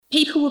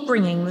people were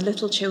bringing the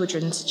little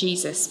children to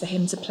Jesus for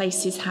him to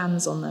place his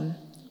hands on them,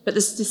 but the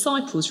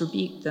disciples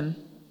rebuked them.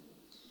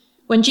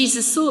 When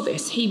Jesus saw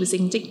this, he was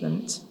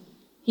indignant.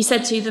 He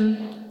said to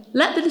them,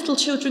 "Let the little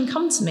children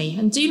come to me,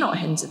 and do not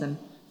hinder them,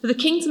 for the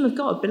kingdom of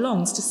God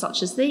belongs to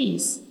such as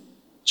these.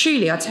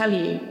 Truly, I tell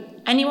you,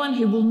 anyone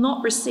who will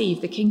not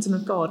receive the kingdom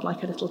of God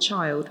like a little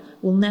child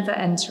will never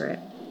enter it."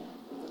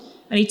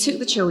 And he took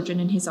the children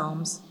in his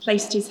arms,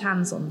 placed his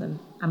hands on them,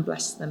 and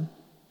blessed them.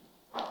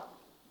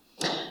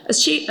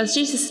 As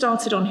Jesus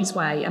started on his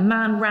way, a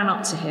man ran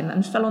up to him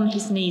and fell on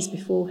his knees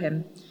before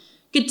him.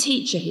 "Good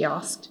teacher," he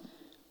asked,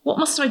 "what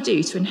must I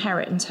do to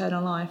inherit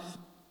eternal life?"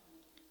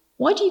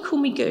 "Why do you call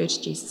me good?"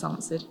 Jesus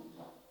answered.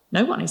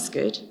 "No one is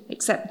good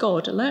except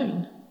God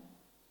alone.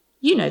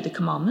 You know the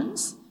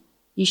commandments.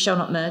 You shall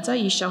not murder,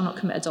 you shall not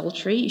commit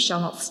adultery, you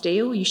shall not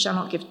steal, you shall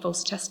not give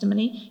false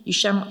testimony, you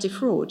shall not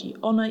defraud, you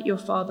honour your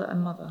father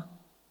and mother."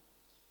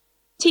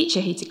 "Teacher,"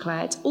 he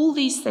declared, "all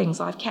these things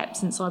I have kept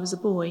since I was a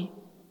boy."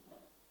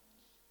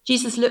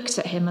 Jesus looked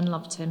at him and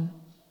loved him.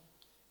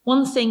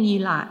 "One thing you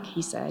lack,"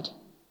 he said.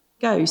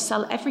 "Go,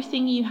 sell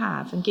everything you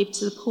have and give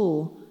to the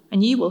poor,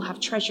 and you will have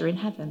treasure in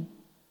heaven.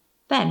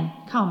 Then,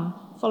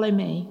 come, follow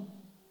me."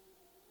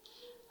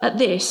 At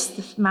this,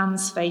 the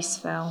man's face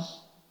fell.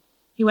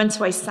 He went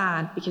away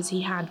sad because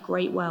he had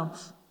great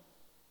wealth.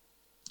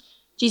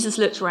 Jesus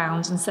looked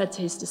round and said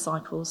to his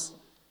disciples,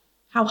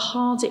 "How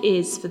hard it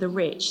is for the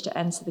rich to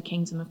enter the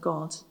kingdom of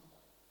God."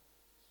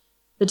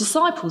 The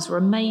disciples were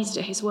amazed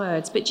at his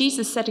words, but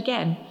Jesus said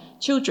again,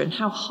 "Children,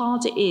 how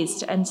hard it is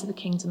to enter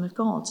the kingdom of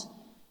God.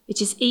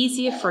 It is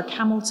easier for a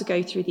camel to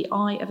go through the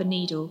eye of a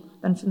needle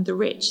than for the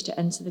rich to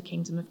enter the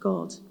kingdom of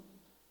God."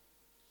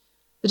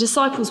 The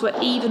disciples were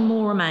even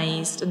more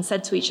amazed and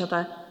said to each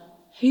other,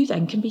 "Who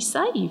then can be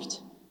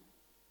saved?"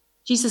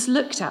 Jesus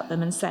looked at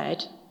them and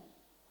said,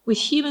 "With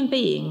human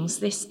beings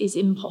this is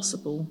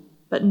impossible,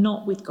 but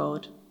not with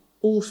God.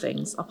 All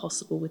things are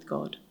possible with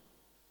God."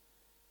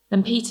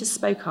 Then Peter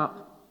spoke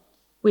up,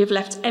 "We have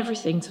left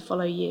everything to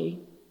follow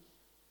you."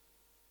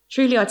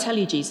 "Truly I tell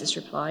you," Jesus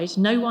replied,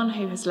 "no one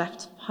who has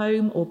left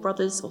home or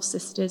brothers or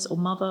sisters or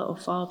mother or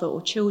father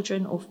or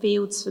children or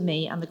fields for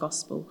me and the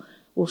gospel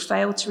will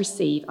fail to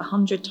receive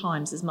 100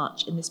 times as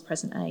much in this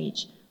present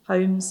age,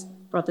 homes,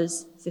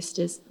 brothers,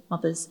 sisters,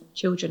 mothers,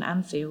 children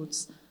and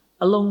fields,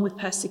 along with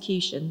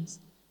persecutions,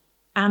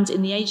 and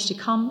in the age to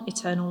come,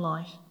 eternal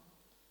life.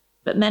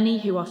 But many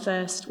who are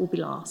first will be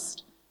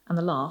last, and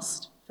the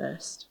last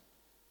first."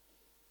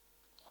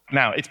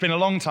 Now, it's been a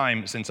long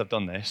time since I've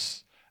done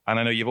this, and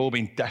I know you've all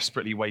been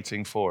desperately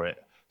waiting for it,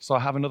 so I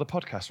have another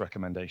podcast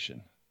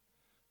recommendation.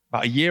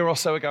 About a year or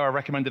so ago, I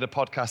recommended a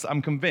podcast that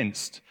I'm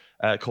convinced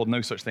called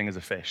No Such Thing as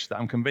a Fish, that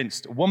I'm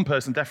convinced one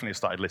person definitely has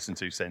started listening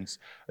to since,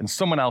 and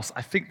someone else,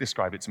 I think,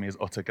 described it to me as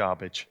utter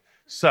garbage.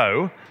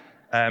 So,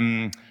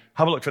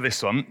 have a look for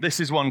this one. This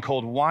is one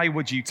called Why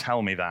Would You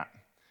Tell Me That?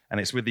 And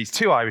it's with these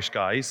two Irish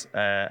guys,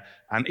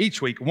 and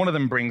each week, one of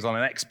them brings on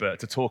an expert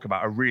to talk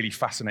about a really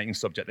fascinating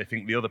subject they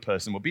think the other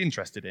person will be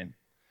interested in.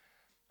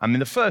 And in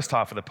the first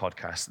half of the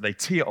podcast, they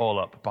tee it all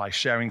up by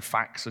sharing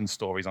facts and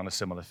stories on a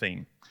similar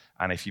theme.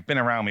 And if you've been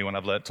around me when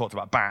I've talked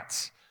about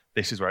bats,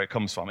 this is where it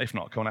comes from. If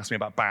not, come and ask me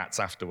about bats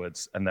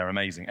afterwards, and they're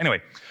amazing.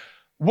 Anyway,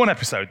 one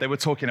episode, they were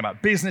talking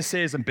about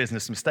businesses and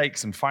business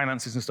mistakes and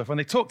finances and stuff, and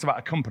they talked about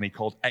a company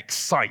called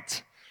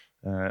Excite.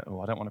 I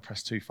don't want to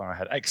press too far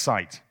ahead.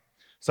 Excite.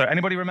 So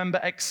anybody remember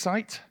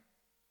Excite?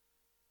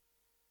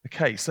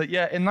 Okay, so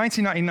yeah, in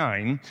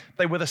 1999,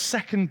 they were the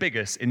second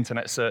biggest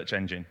internet search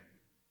engine.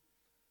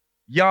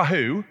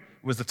 Yahoo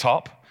was the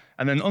top,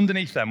 and then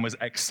underneath them was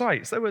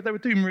Excite. So they were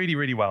doing really,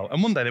 really well.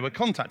 And one day they were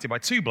contacted by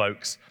two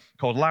blokes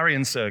called Larry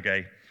and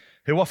Sergey,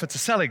 who offered to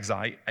sell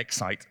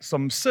Excite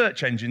some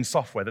search engine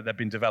software that they'd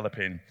been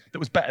developing that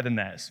was better than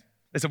theirs.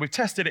 They said, "We've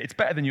tested it, it's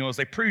better than yours."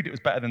 They proved it was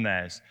better than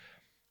theirs.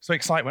 So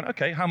Excite went,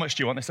 "Okay, how much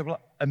do you want?" They said, "Well,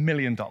 $1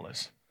 million.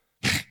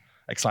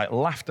 Excite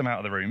laughed them out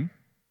of the room.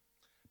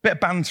 Bit of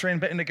bantering,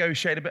 bit of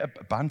negotiating, a bit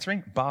of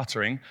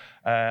bartering,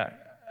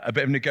 a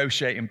bit of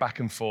negotiating back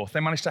and forth. They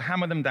managed to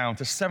hammer them down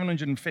to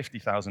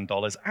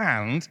 $750,000,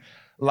 and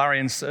Larry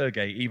and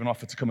Sergey even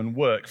offered to come and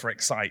work for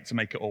Excite to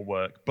make it all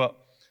work. But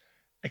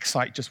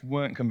Excite just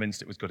weren't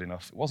convinced it was good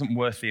enough. It wasn't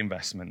worth the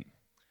investment.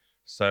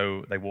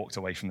 So they walked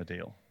away from the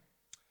deal.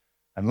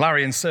 And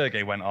Larry and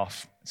Sergey went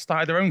off,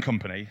 started their own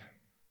company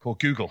called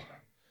Google.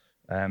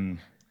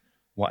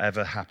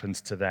 Whatever happened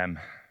to them?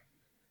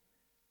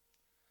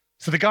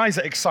 So the guys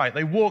at Excite,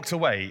 they walked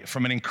away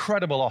from an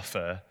incredible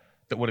offer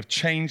that would have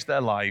changed their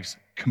lives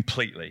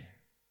completely.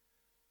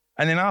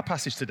 And in our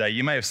passage today,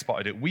 you may have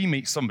spotted it, we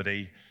meet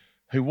somebody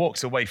who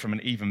walks away from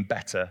an even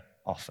better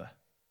offer,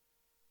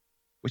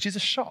 which is a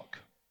shock.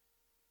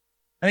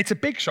 And it's a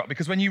big shock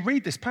because when you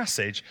read this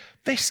passage,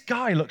 this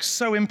guy looks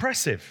so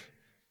impressive.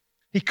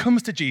 He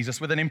comes to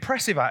Jesus with an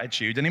impressive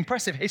attitude, an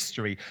impressive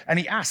history, and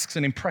he asks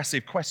an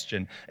impressive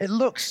question. It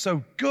looks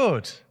so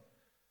good.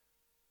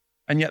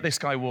 And yet this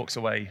guy walks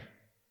away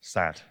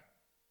sad.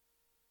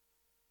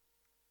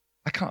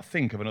 I can't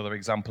think of another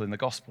example in the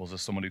Gospels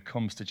of someone who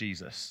comes to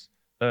Jesus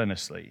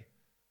earnestly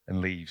and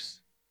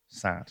leaves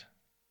sad.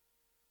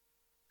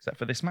 Except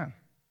for this man.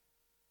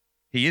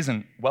 He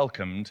isn't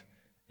welcomed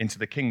into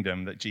the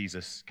kingdom that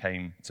Jesus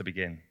came to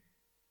begin.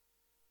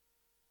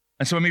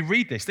 And so when we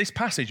read this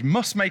passage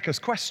must make us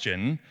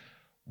question,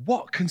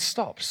 what can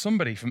stop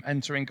somebody from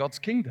entering God's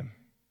kingdom?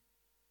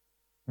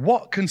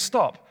 What can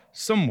stop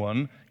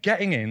someone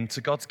getting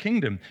into God's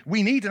kingdom?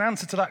 We need an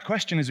answer to that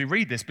question as we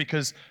read this,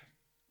 because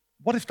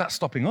what if that's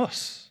stopping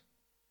us?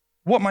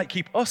 What might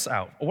keep us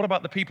out? Or what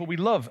about the people we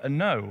love and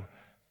know?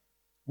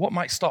 What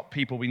might stop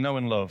people we know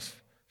and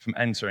love from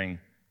entering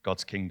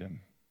God's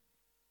kingdom?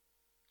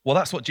 Well,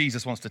 that's what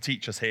Jesus wants to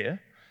teach us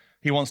here.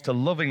 He wants to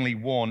lovingly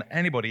warn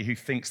anybody who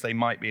thinks they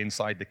might be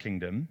inside the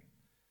kingdom,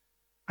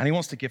 and he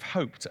wants to give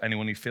hope to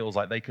anyone who feels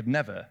like they could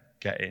never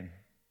get in.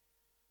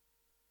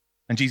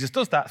 And Jesus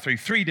does that through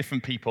three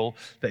different people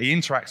that he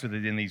interacts with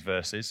in these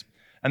verses.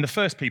 And the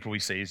first people we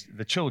see is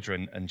the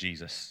children and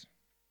Jesus.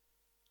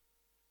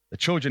 The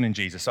children and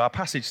Jesus. So our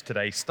passage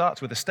today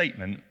starts with a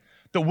statement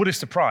that would have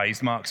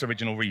surprised Mark's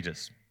original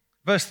readers.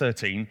 Verse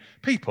 13,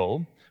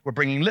 people were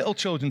bringing little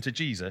children to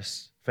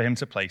Jesus for him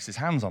to place his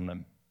hands on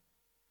them.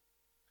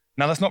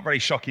 Now, that's not very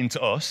shocking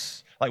to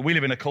us. Like, we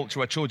live in a culture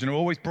where children are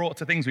always brought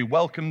to things. We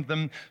welcome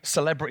them.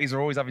 Celebrities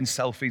are always having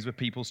selfies with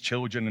people's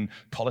children, and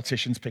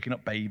politicians picking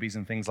up babies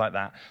and things like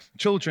that.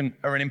 Children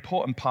are an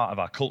important part of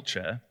our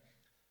culture.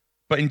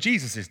 But in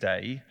Jesus'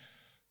 day,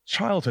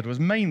 childhood was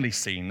mainly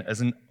seen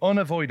as an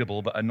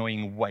unavoidable but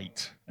annoying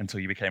wait until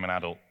you became an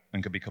adult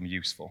and could become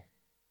useful.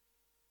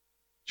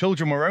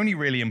 Children were only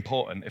really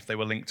important if they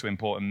were linked to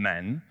important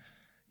men.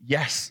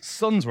 Yes,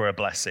 sons were a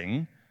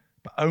blessing,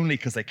 but only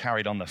because they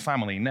carried on the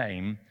family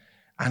name.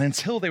 And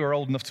until they were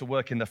old enough to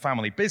work in the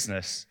family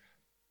business,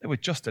 they were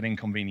just an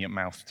inconvenient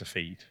mouth to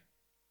feed.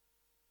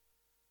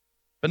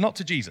 But not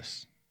to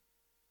Jesus.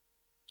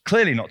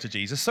 Clearly not to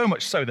Jesus, so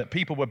much so that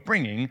people were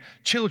bringing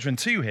children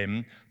to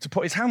him to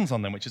put his hands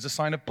on them, which is a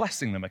sign of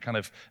blessing them, a kind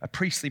of a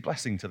priestly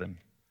blessing to them.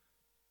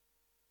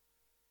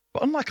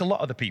 But unlike a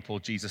lot of the people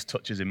Jesus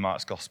touches in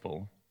Mark's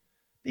gospel,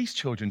 these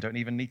children don't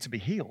even need to be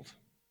healed.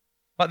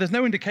 Like, there's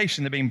no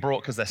indication they're being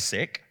brought because they're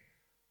sick.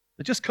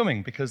 They're just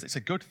coming because it's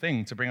a good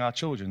thing to bring our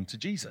children to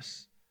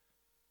Jesus.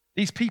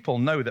 These people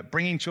know that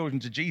bringing children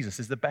to Jesus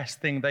is the best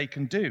thing they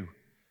can do,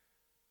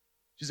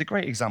 which is a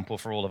great example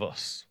for all of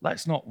us.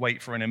 Let's not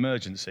wait for an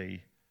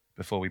emergency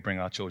before we bring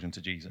our children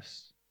to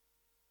Jesus.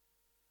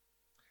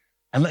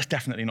 And let's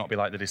definitely not be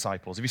like the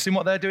disciples. Have you seen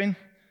what they're doing?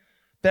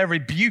 They're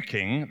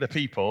rebuking the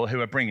people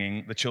who are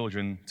bringing the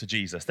children to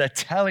Jesus. They're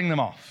telling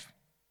them off.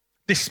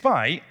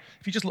 Despite,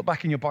 if you just look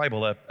back in your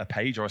Bible a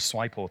page or a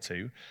swipe or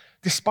two,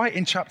 despite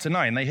in chapter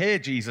 9, they hear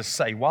Jesus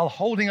say, while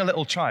holding a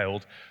little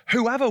child,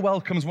 whoever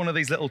welcomes one of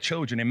these little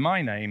children in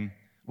my name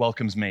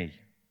welcomes me.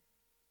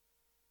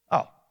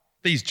 Oh,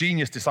 these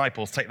genius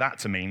disciples take that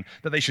to mean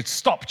that they should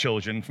stop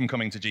children from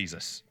coming to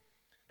Jesus.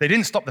 They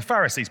didn't stop the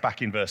Pharisees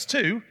back in verse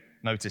 2,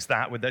 notice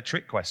that, with their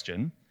trick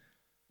question.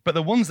 But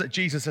the ones that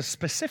Jesus has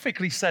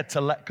specifically said to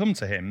let come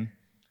to him,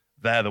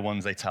 they're the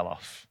ones they tell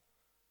off.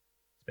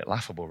 It's a bit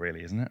laughable,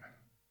 really, isn't it?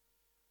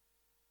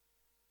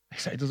 They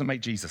say it doesn't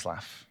make Jesus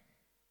laugh.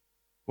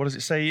 What does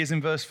it say he is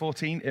in verse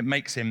 14? It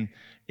makes him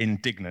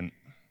indignant.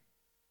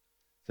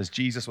 It says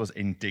Jesus was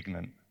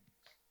indignant.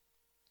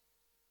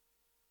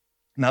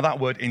 Now, that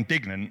word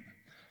indignant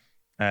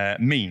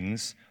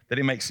means that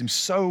it makes him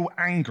so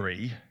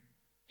angry,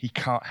 he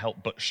can't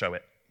help but show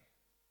it.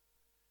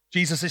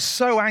 Jesus is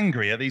so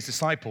angry at these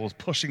disciples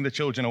pushing the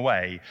children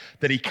away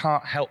that he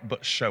can't help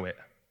but show it.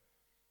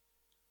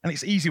 And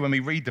it's easy when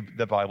we read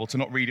the Bible to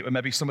not read it with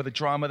maybe some of the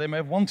drama they may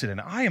have wanted in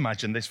it. I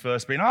imagine this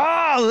verse being,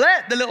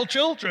 let the little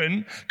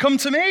children come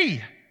to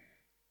me.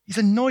 He's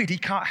annoyed he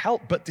can't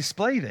help but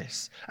display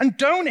this. And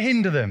don't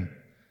hinder them,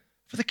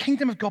 for the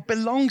kingdom of God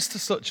belongs to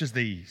such as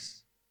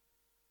these.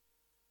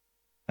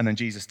 And then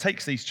Jesus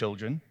takes these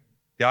children,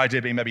 the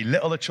idea being maybe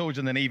littler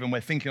children than even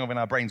we're thinking of in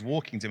our brains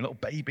walking to him, little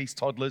babies,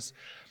 toddlers,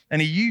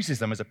 and he uses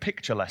them as a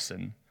picture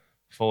lesson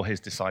for his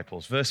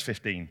disciples. Verse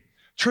 15,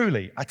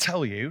 truly, I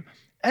tell you,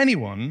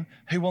 anyone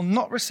who will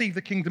not receive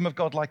the kingdom of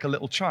God like a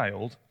little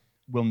child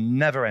will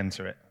never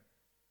enter it.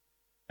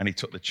 And he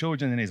took the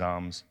children in his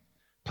arms,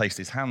 placed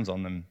his hands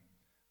on them,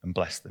 and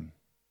blessed them.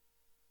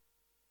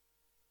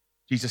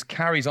 Jesus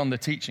carries on the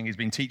teaching he's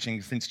been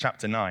teaching since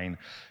chapter 9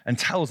 and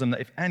tells them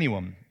that if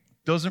anyone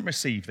doesn't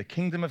receive the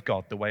kingdom of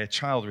God the way a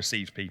child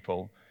receives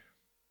people,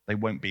 they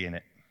won't be in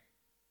it.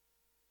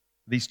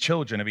 These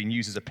children have been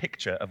used as a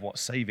picture of what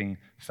saving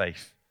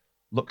faith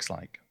looks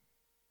like.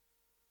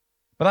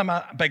 But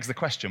that begs the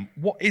question,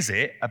 what is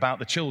it about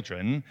the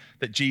children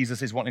that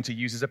Jesus is wanting to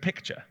use as a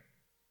picture?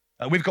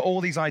 We've got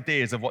all these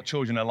ideas of what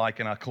children are like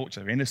in our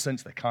culture. They're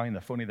innocent, they're kind,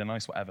 they're funny, they're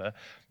nice, whatever.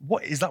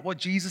 Is that what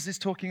Jesus is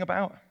talking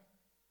about?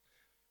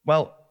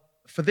 Well,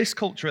 for this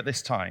culture at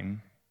this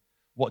time,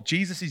 what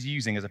Jesus is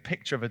using as a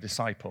picture of a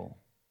disciple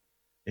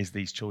is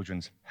these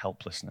children's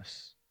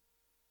helplessness.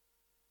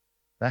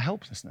 Their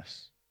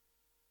helplessness.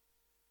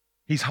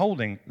 He's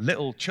holding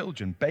little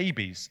children,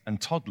 babies and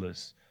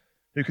toddlers,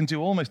 who can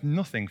do almost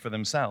nothing for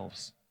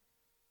themselves.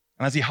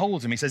 And as he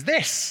holds them, he says,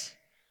 this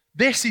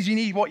This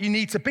is what you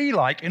need to be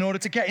like in order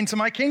to get into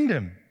my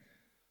kingdom.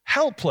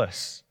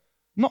 Helpless.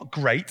 Not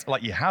great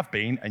like you have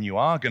been and you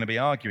are going to be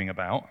arguing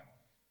about.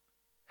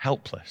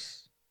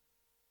 Helpless.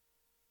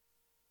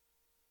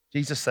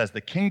 Jesus says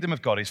the kingdom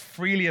of God is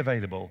freely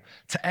available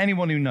to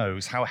anyone who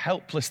knows how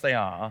helpless they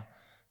are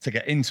to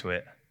get into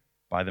it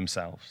by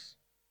themselves.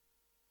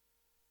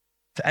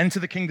 To enter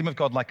the kingdom of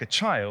God like a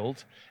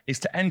child is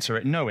to enter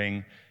it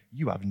knowing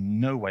you have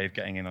no way of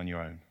getting in on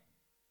your own.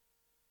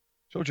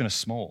 Children are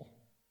small.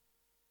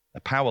 They're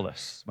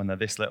powerless when they're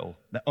this little.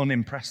 They're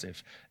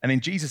unimpressive. And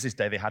in Jesus'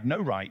 day, they had no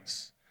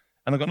rights,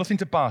 and they've got nothing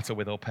to barter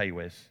with or pay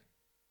with.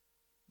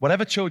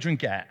 Whatever children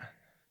get,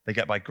 they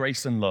get by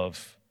grace and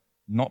love,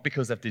 not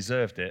because they've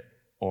deserved it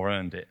or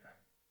earned it.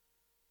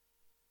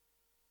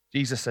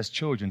 Jesus says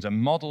children are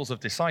models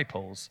of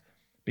disciples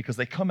because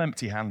they come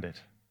empty-handed,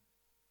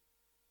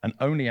 and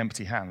only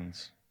empty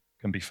hands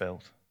can be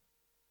filled.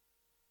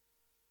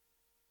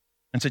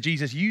 And so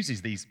Jesus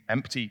uses these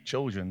empty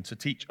children to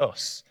teach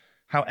us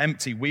how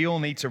empty we all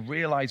need to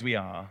realize we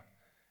are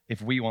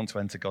if we want to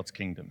enter God's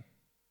kingdom.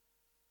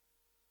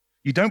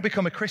 You don't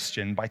become a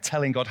Christian by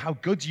telling God how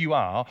good you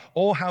are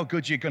or how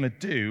good you're going to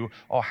do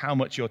or how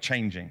much you're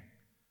changing.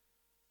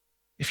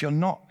 If you're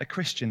not a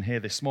Christian here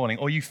this morning,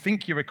 or you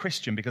think you're a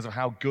Christian because of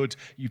how good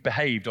you've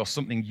behaved or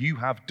something you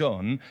have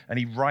done,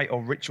 any rite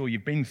or ritual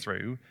you've been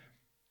through,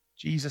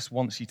 Jesus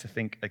wants you to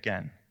think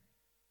again.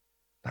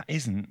 That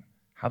isn't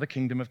how the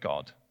kingdom of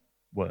God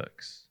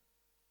works.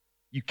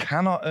 You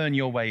cannot earn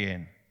your way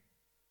in,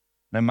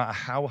 no matter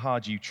how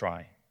hard you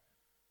try.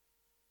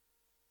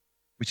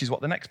 Which is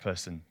what the next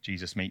person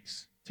Jesus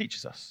meets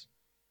teaches us.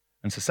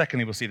 And so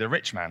secondly, we'll see the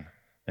rich man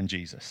and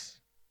Jesus.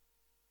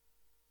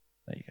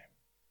 There you go.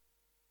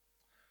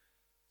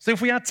 So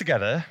if we add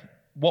together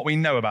what we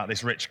know about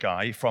this rich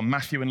guy from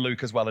Matthew and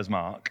Luke as well as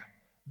Mark,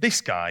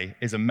 this guy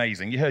is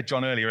amazing. You heard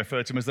John earlier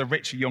refer to him as the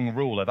rich young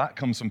ruler. That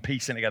comes from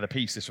piecing together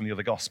pieces from the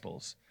other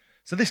Gospels.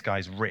 So this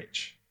guy's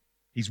rich.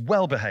 He's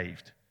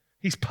well-behaved.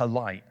 He's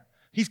polite.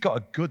 He's got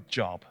a good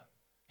job.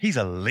 He's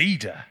a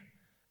leader.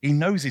 He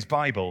knows his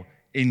Bible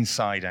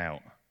inside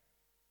out.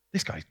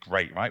 This guy's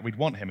great, right? We'd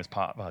want him as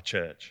part of our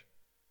church.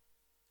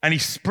 And he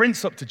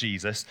sprints up to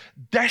Jesus,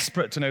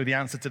 desperate to know the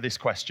answer to this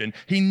question.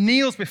 He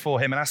kneels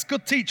before him and asks,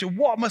 "Good teacher,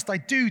 what must I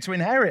do to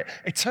inherit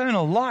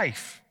eternal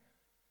life?"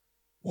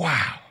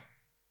 Wow.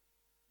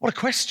 What a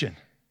question.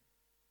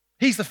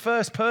 He's the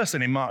first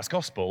person in Mark's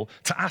gospel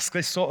to ask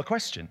this sort of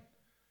question.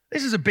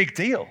 This is a big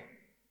deal.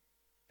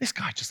 This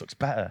guy just looks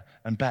better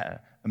and better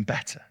and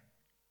better.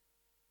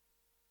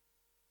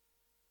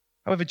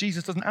 However,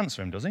 Jesus doesn't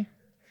answer him, does he?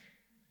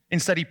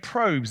 Instead, he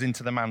probes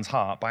into the man's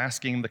heart by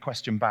asking him the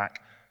question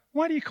back,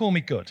 "Why do you call me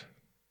good?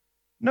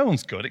 No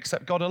one's good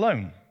except God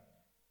alone."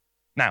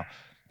 Now,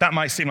 that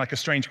might seem like a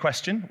strange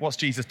question. What's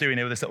Jesus doing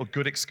here with this little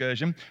good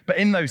excursion? But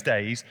in those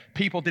days,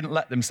 people didn't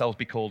let themselves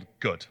be called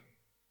good.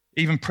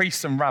 Even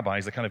priests and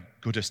rabbis, the kind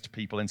of goodest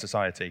people in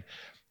society,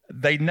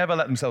 they never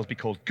let themselves be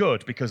called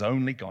good because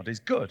only God is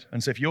good.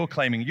 And so if you're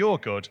claiming you're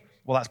good,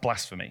 well, that's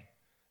blasphemy.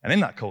 And in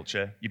that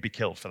culture, you'd be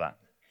killed for that.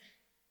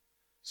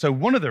 So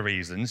one of the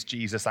reasons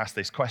Jesus asked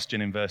this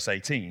question in verse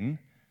 18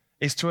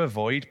 is to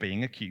avoid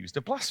being accused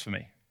of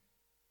blasphemy.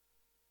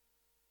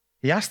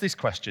 He asked this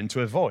question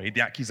to avoid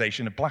the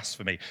accusation of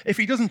blasphemy. If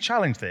he doesn't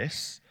challenge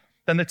this,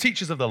 then the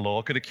teachers of the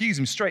law could accuse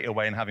him straight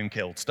away and have him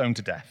killed, stoned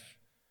to death.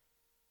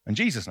 And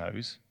Jesus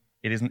knows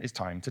it isn't his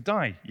time to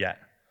die yet.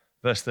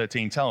 Verse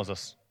 13 tells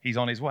us he's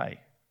on his way.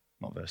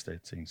 Not verse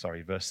 13,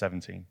 sorry, verse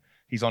 17.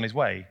 He's on his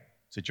way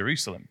to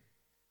Jerusalem,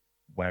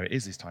 where it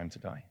is his time to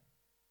die.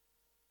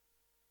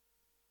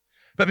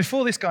 But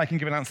before this guy can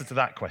give an answer to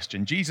that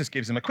question, Jesus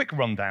gives him a quick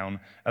rundown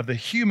of the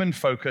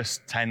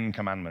human-focused 10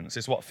 commandments.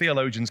 It's what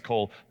theologians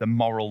call the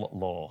moral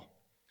law.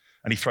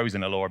 And he throws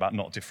in a law about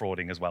not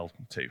defrauding as well,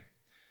 too.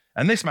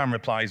 And this man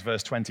replies,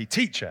 verse 20,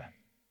 "Teacher,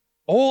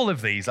 all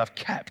of these I've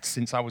kept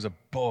since I was a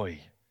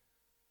boy."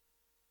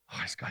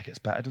 Oh, this guy gets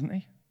better, doesn't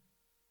he?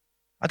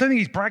 I don't think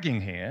he's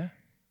bragging here.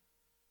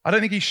 I don't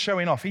think he's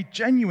showing off. He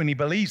genuinely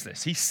believes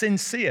this. He's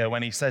sincere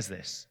when he says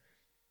this.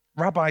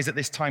 Rabbis at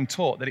this time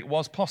taught that it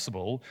was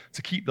possible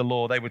to keep the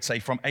law, they would say,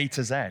 from A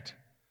to Z.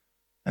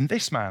 And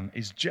this man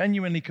is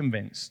genuinely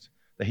convinced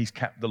that he's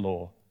kept the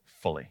law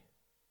fully.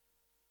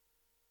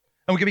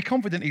 And we can be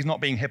confident he's not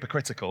being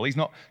hypocritical. He's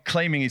not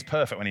claiming he's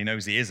perfect when he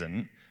knows he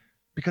isn't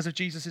because of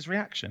Jesus'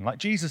 reaction. Like,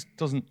 Jesus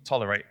doesn't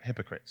tolerate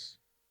hypocrites.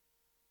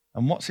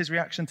 And what's his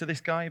reaction to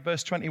this guy?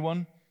 Verse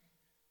 21,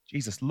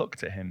 Jesus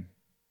looked at him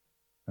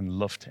and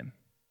loved him.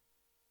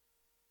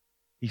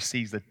 He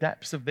sees the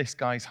depths of this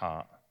guy's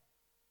heart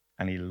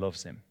and he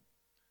loves him.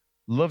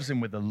 Loves him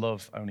with the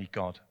love only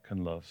God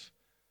can love.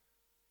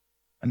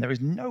 And there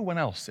is no one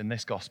else in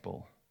this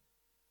gospel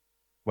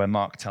where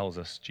Mark tells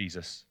us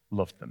Jesus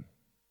loved them.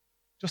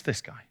 Just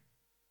this guy.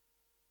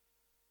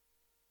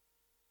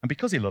 And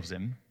because he loves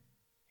him,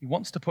 he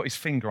wants to put his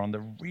finger on the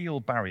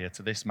real barrier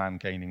to this man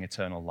gaining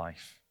eternal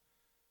life.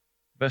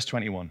 Verse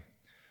 21,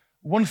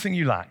 "One thing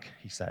you lack,"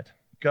 he said.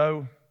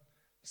 "Go,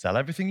 sell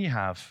everything you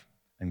have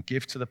and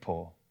give to the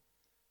poor,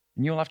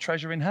 and you'll have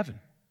treasure in heaven.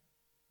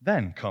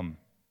 Then come,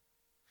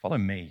 follow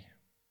me.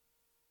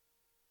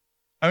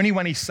 Only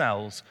when he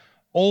sells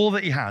all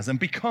that he has and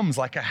becomes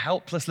like a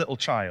helpless little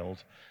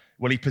child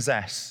will he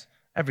possess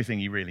everything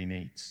he really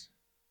needs.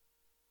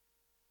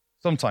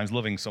 Sometimes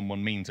loving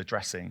someone means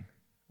addressing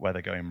where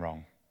they're going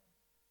wrong.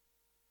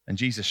 And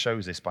Jesus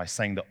shows this by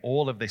saying that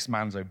all of this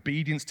man's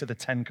obedience to the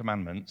 10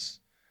 Commandments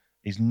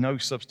is no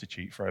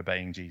substitute for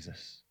obeying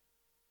Jesus.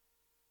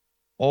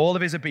 All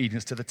of his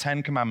obedience to the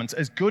 10 Commandments,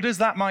 as good as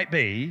that might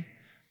be,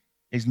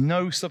 is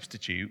no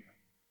substitute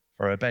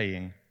for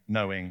obeying,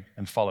 knowing,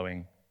 and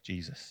following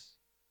Jesus.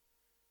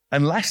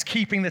 Unless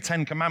keeping the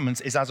 10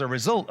 Commandments is as a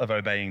result of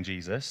obeying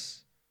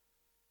Jesus,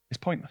 it's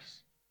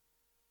pointless.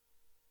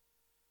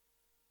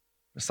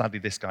 But sadly,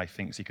 this guy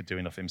thinks he could do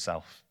enough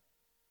himself.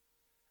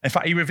 In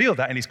fact, he revealed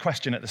that in his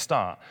question at the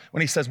start.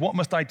 When he says, "What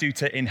must I do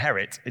to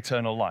inherit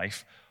eternal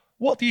life?"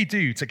 What do you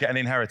do to get an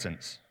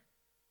inheritance?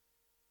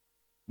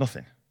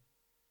 Nothing.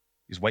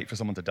 You just wait for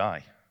someone to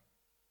die.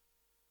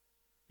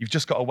 You've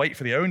just got to wait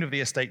for the owner of the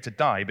estate to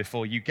die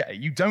before you get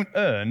it. You don't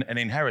earn an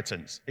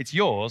inheritance. It's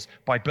yours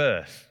by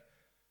birth.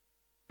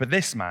 But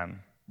this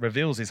man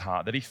reveals his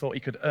heart that he thought he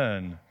could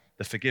earn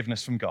the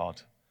forgiveness from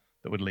God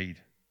that would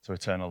lead to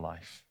eternal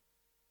life.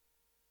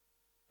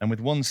 And with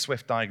one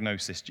swift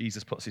diagnosis,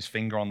 Jesus puts his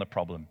finger on the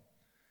problem,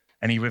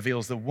 and he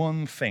reveals the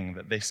one thing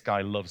that this guy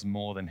loves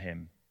more than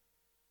him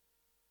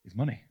is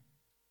money.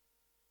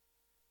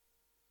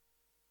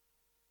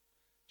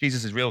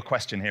 Jesus' real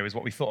question here is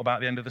what we thought about at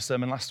the end of the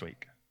sermon last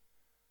week.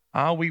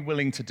 Are we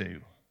willing to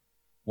do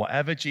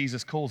whatever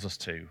Jesus calls us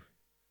to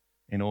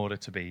in order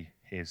to be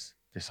his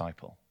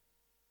disciple?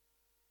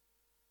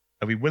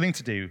 Are we willing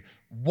to do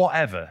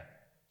whatever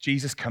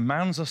Jesus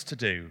commands us to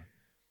do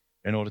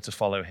in order to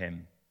follow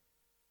him?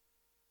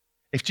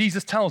 If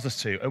Jesus tells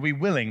us to, are we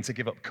willing to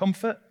give up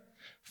comfort,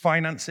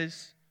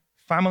 finances,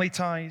 family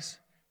ties,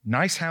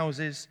 nice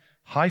houses,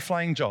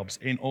 high-flying jobs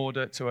in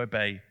order to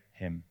obey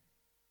him?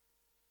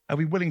 Are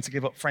we willing to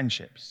give up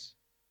friendships,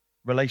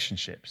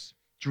 relationships,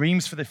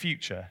 dreams for the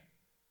future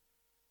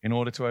in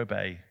order to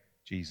obey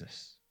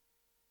Jesus?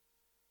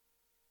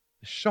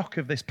 The shock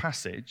of this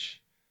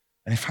passage,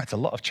 and in fact a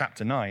lot of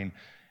chapter 9,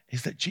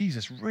 is that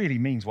Jesus really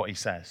means what he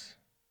says.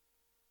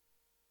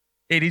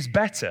 It is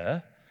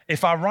better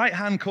if our right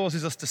hand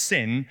causes us to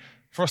sin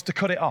for us to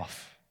cut it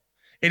off.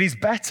 It is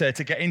better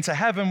to get into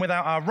heaven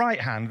without our right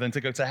hand than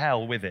to go to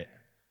hell with it.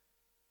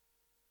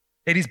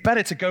 It is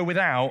better to go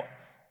without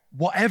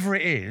whatever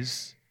it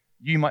is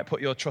you might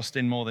put your trust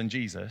in more than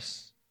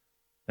Jesus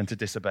than to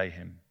disobey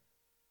him.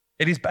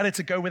 It is better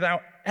to go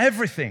without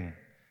everything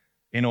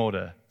in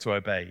order to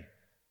obey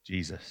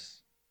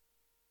Jesus.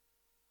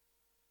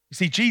 You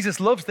see, Jesus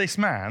loves this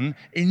man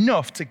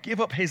enough to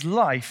give up his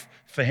life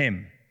for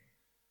him.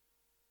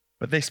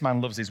 But this man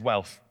loves his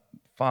wealth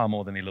far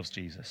more than he loves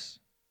Jesus.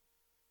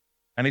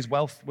 And his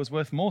wealth was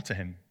worth more to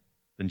him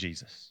than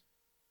Jesus.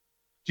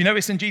 Do you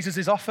notice in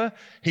Jesus' offer?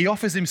 He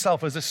offers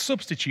himself as a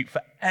substitute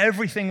for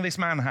everything this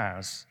man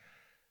has.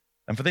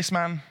 And for this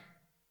man,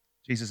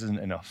 Jesus isn't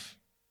enough.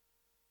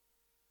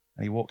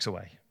 And he walks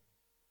away.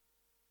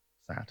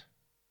 Sad.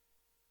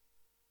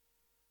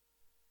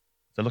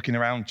 So looking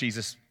around,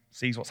 Jesus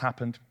sees what's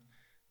happened.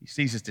 He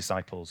sees his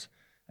disciples.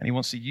 And he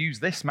wants to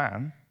use this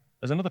man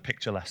as another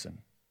picture lesson.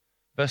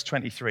 Verse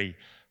 23,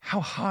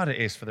 how hard it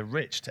is for the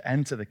rich to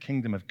enter the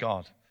kingdom of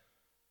God.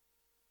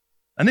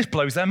 And this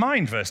blows their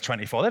mind, verse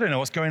 24. They don't know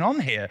what's going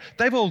on here.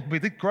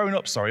 They've grown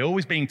up,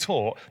 always being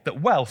taught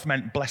that wealth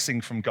meant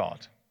blessing from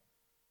God.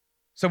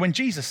 So when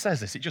Jesus says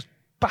this, it just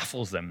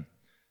baffles them.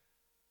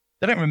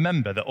 They don't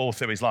remember that all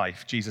through his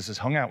life, Jesus has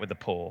hung out with the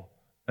poor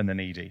and the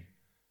needy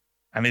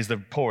and is the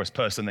poorest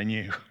person they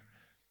knew.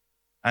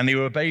 And he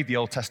obeyed the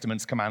Old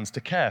Testament's commands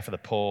to care for the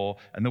poor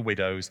and the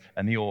widows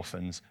and the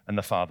orphans and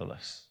the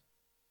fatherless.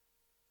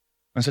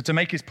 And so to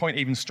make his point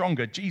even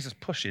stronger, Jesus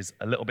pushes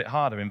a little bit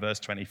harder in verse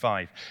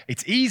 25.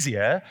 It's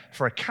easier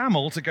for a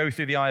camel to go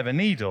through the eye of a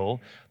needle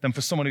than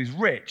for someone who's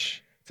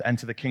rich to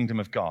enter the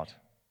kingdom of God.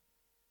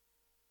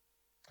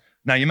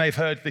 Now, you may have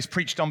heard this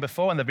preached on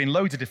before, and there have been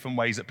loads of different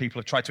ways that people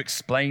have tried to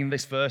explain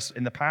this verse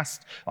in the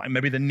past, like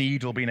maybe the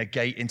needle being a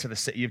gate into the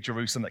city of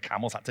Jerusalem that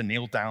camels had to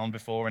kneel down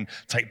before and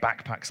take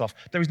backpacks off.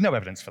 There is no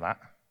evidence for that.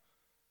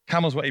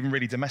 Camels weren't even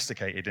really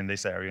domesticated in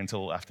this area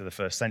until after the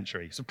 1st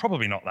century, so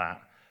probably not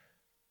that.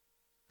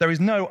 There is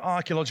no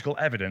archaeological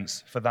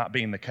evidence for that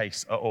being the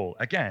case at all.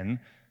 Again,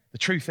 the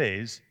truth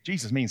is,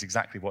 Jesus means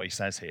exactly what he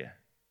says here.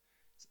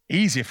 It's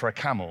easier for a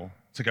camel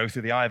to go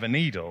through the eye of a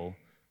needle,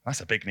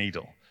 that's a big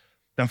needle,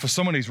 than for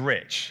someone who's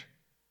rich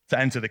to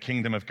enter the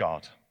kingdom of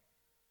God.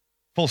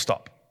 Full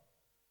stop.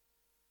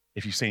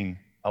 If you've seen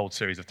old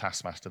series of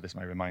Taskmaster, this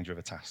may remind you of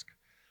a task.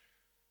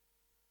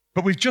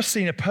 But we've just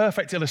seen a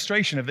perfect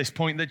illustration of this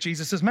point that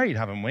Jesus has made,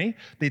 haven't we?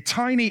 The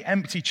tiny,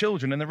 empty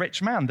children and the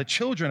rich man. The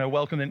children are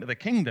welcomed into the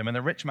kingdom, and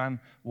the rich man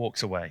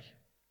walks away.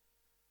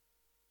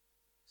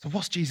 So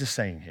what's Jesus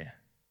saying here?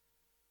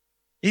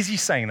 Is he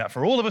saying that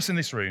for all of us in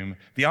this room,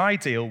 the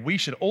ideal we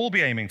should all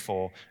be aiming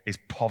for is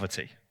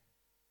poverty?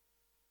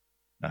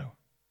 No,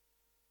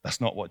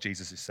 that's not what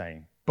Jesus is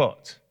saying.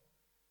 But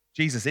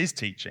Jesus is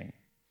teaching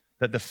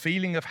that the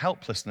feeling of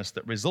helplessness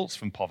that results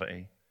from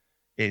poverty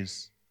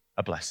is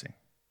a blessing.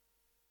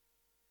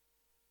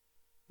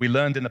 We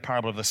learned in the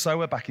parable of the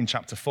sower back in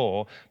chapter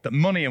 4 that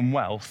money and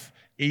wealth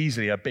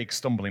easily are big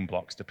stumbling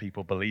blocks to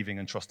people believing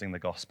and trusting the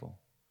gospel.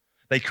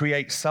 They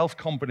create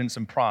self-confidence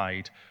and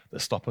pride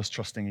that stop us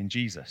trusting in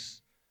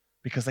Jesus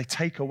because they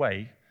take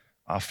away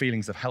our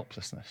feelings of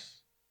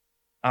helplessness,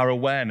 our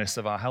awareness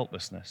of our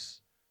helplessness.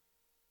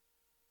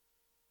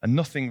 And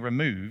nothing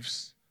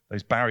removes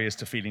those barriers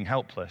to feeling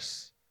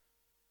helpless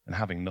and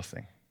having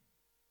nothing.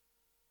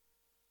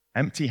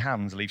 Empty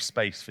hands leave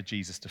space for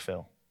Jesus to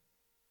fill.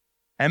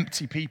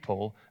 Empty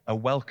people are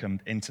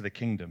welcomed into the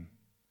kingdom.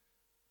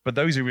 But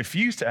those who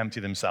refuse to empty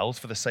themselves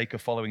for the sake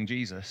of following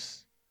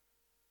Jesus,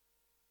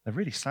 they're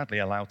really sadly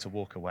allowed to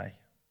walk away.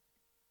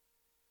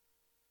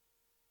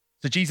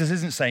 So Jesus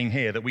isn't saying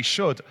here that we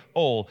should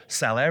all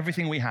sell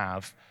everything we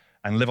have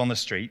and live on the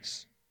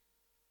streets.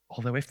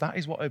 Although if that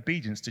is what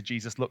obedience to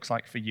Jesus looks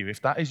like for you,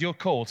 if that is your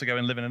call to go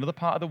and live in another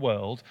part of the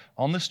world,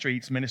 on the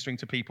streets, ministering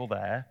to people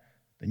there,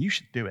 then you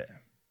should do it.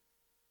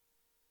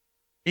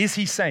 Is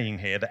he saying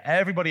here that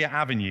everybody at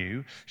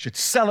Avenue should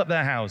sell up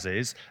their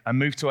houses and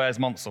move to Ayers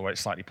Monsell where it's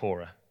slightly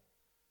poorer?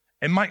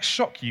 It might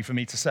shock you for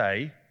me to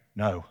say,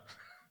 no.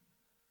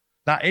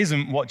 That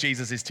isn't what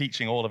Jesus is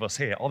teaching all of us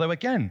here. Although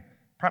again,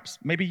 perhaps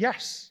maybe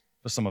yes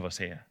for some of us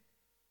here.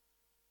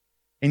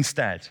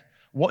 Instead,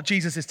 what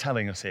Jesus is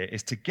telling us here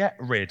is to get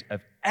rid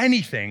of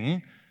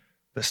anything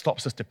that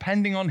stops us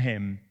depending on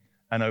him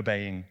and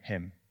obeying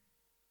him.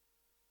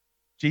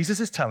 Jesus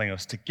is telling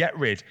us to get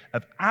rid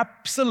of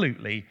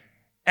absolutely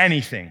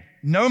anything,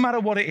 no matter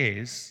what it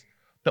is,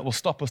 that will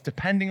stop us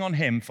depending on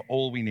him for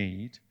all we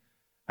need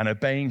and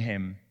obeying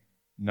him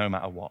no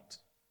matter what.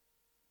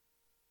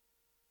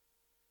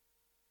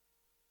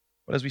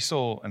 But as we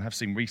saw and have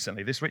seen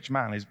recently, this rich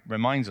man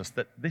reminds us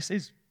that this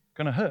is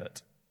going to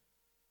hurt.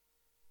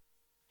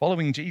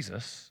 Following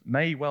Jesus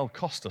may well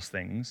cost us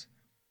things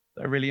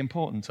that are really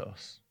important to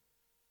us.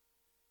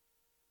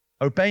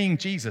 Obeying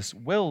Jesus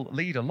will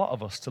lead a lot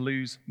of us to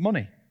lose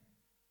money,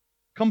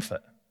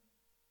 comfort,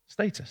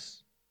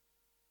 status,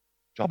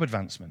 job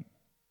advancement.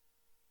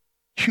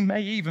 You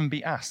may even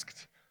be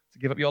asked to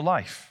give up your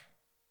life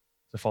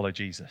to follow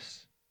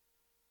Jesus.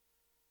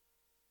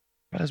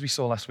 But as we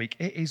saw last week,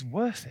 it is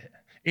worth it.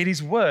 It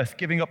is worth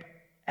giving up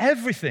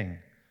everything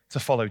to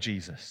follow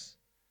Jesus.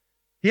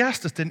 He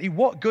asked us, didn't he,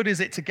 what good is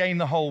it to gain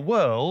the whole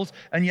world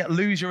and yet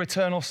lose your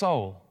eternal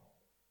soul?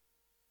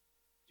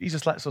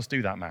 Jesus lets us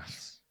do that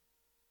maths.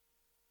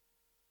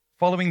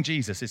 Following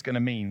Jesus is going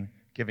to mean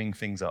giving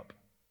things up.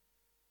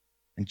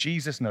 And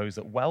Jesus knows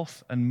that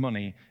wealth and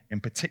money in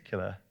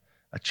particular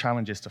are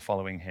challenges to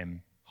following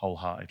him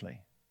wholeheartedly.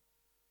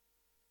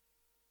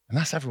 And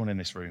that's everyone in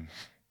this room.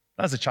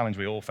 That's a challenge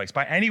we all face.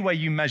 By any way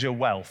you measure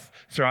wealth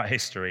throughout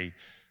history,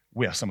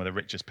 we are some of the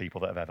richest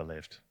people that have ever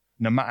lived,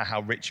 no matter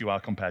how rich you are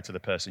compared to the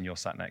person you're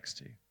sat next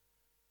to.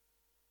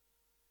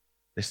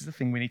 This is the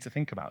thing we need to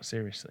think about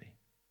seriously.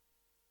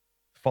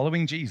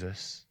 Following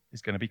Jesus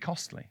is going to be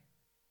costly.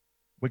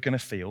 We're going to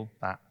feel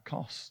that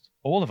cost,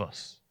 all of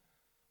us,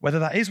 whether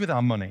that is with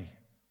our money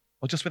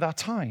or just with our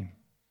time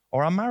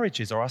or our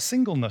marriages or our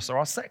singleness or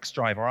our sex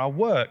drive or our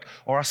work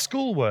or our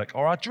schoolwork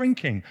or our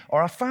drinking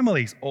or our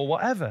families or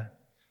whatever.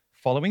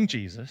 Following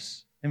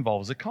Jesus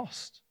involves a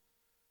cost.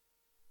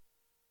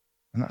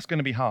 And that's going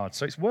to be hard.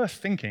 So it's worth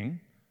thinking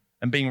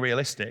and being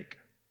realistic.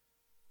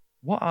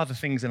 What are the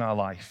things in our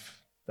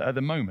life that at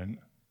the moment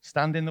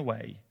stand in the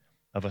way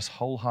of us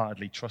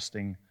wholeheartedly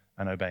trusting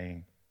and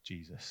obeying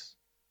Jesus?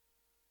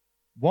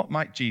 What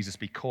might Jesus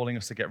be calling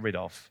us to get rid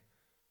of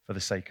for the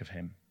sake of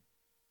him?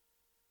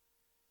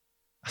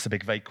 That's a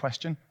big, vague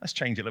question. Let's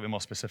change it a little bit more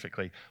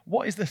specifically.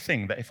 What is the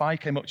thing that if I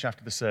came up to you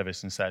after the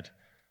service and said,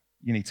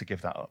 you need to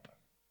give that up,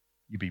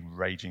 you'd be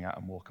raging out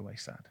and walk away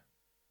sad?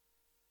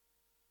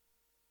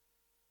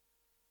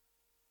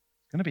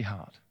 It's going to be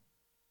hard.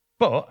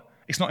 But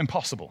it's not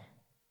impossible.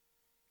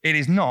 It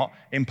is not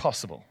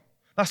impossible.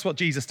 That's what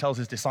Jesus tells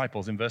his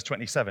disciples in verse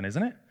 27,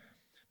 isn't it?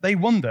 They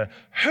wonder,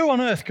 who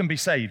on earth can be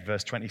saved,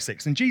 verse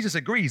 26? And Jesus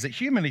agrees that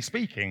humanly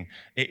speaking,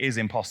 it is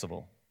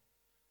impossible.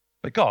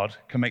 But God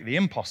can make the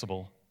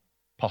impossible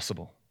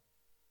possible.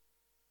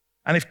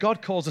 And if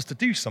God calls us to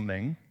do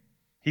something,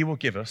 he will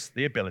give us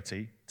the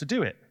ability to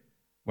do it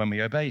when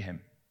we obey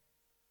him.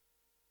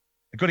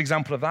 A good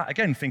example of that,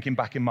 again, thinking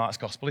back in Mark's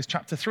gospel, is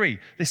chapter 3.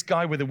 This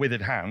guy with a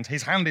withered hand,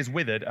 his hand is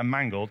withered and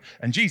mangled,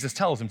 and Jesus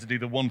tells him to do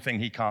the one thing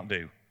he can't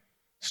do.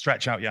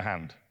 Stretch out your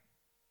hand.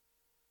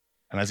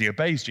 And as he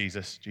obeys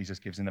Jesus, Jesus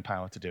gives him the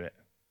power to do it,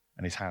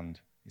 and his hand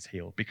is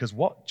healed. Because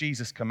what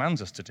Jesus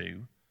commands us to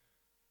do,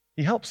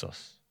 he helps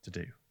us to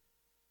do.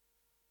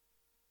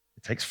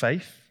 It takes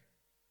faith,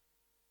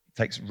 it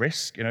takes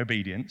risk in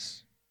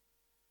obedience,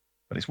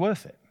 but it's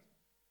worth it.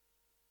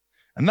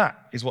 And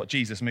that is what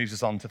Jesus moves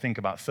us on to think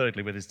about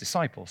thirdly with his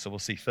disciples. So we'll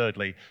see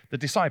thirdly, the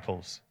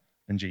disciples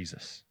and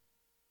Jesus.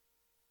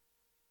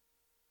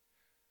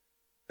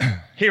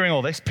 Hearing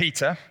all this,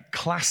 Peter,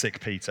 classic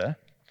Peter,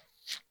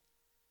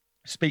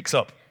 speaks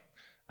up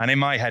And in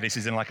my head, this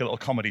is in like a little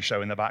comedy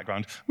show in the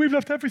background. We've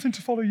left everything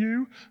to follow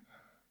you.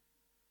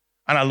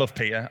 And I love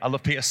Peter. I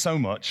love Peter so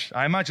much.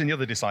 I imagine the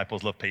other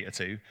disciples love Peter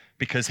too,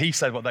 because he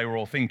said what they were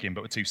all thinking,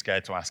 but were too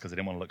scared to ask because they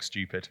didn't want to look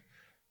stupid.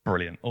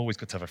 Brilliant. Always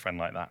good to have a friend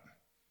like that.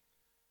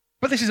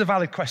 But this is a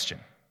valid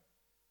question.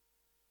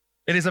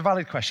 It is a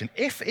valid question.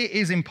 If it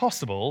is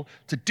impossible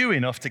to do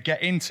enough to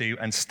get into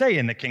and stay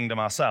in the kingdom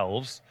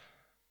ourselves,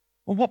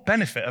 well, what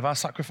benefit have our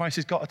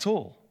sacrifices got at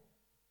all?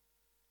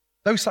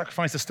 Those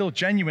sacrifices are still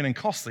genuine and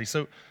costly,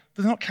 so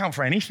does it not count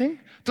for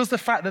anything? Does the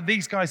fact that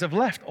these guys have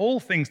left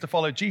all things to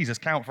follow Jesus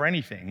count for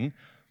anything?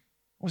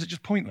 Or is it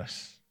just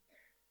pointless?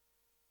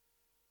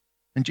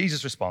 And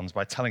Jesus responds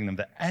by telling them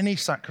that any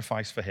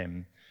sacrifice for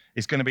him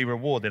is going to be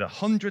rewarded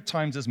 100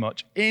 times as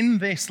much in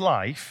this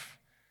life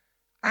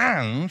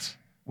and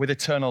with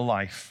eternal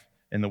life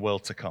in the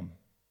world to come.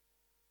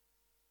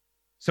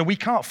 So we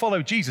can't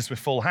follow Jesus with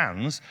full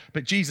hands,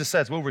 but Jesus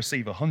says we'll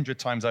receive 100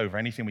 times over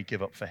anything we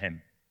give up for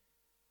him.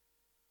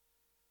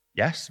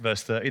 Yes,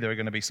 verse 30, there are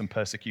going to be some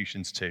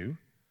persecutions too.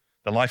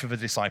 The life of a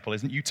disciple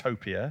isn't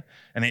utopia,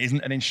 and it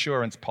isn't an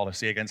insurance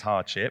policy against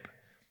hardship.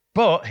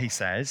 But, he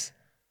says,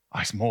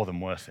 it's more than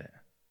worth it.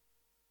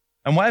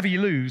 And whatever you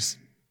lose,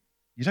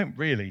 you don't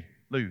really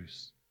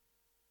lose.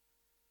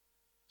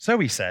 So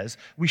he says,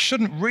 we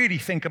shouldn't really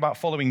think about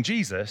following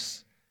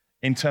Jesus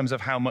in terms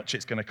of how much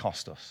it's going to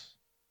cost us.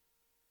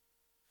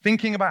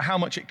 Thinking about how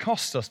much it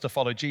costs us to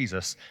follow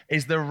Jesus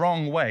is the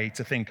wrong way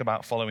to think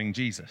about following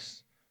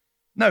Jesus.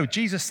 No,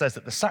 Jesus says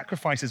that the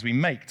sacrifices we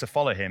make to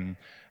follow him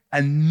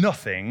are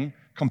nothing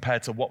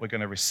compared to what we're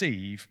going to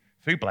receive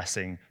through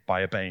blessing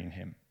by obeying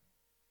him.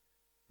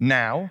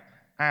 Now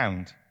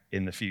and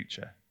in the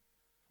future.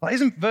 Well,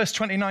 isn't verse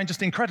 29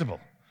 just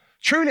incredible?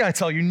 Truly, I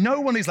tell you, no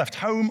one who's left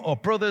home or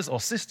brothers or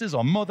sisters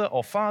or mother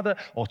or father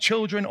or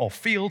children or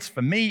fields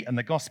for me and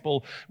the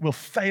gospel will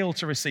fail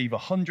to receive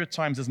 100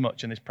 times as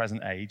much in this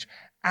present age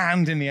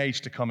and in the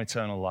age to come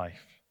eternal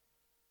life.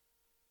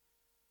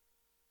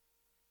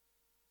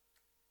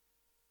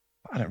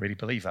 I don't really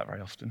believe that very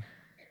often.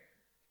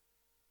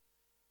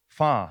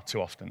 Far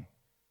too often,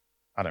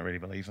 I don't really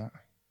believe that.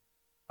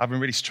 I've been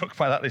really struck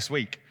by that this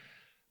week.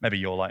 Maybe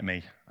you're like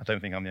me. I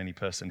don't think I'm the only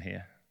person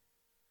here.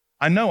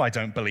 I know I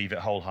don't believe it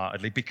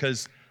wholeheartedly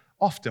because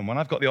often when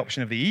I've got the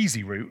option of the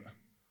easy route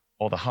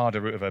or the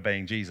harder route of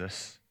obeying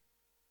Jesus,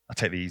 I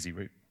take the easy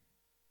route.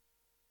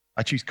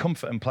 I choose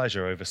comfort and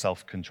pleasure over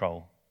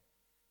self-control.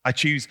 I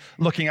choose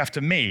looking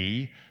after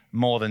me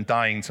more than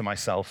dying to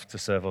myself to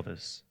serve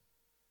others.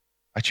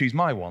 I choose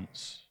my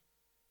wants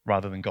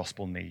rather than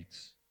gospel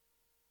needs.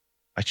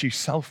 I choose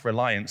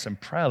self-reliance and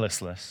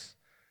prayerlessness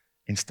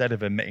instead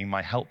of admitting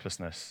my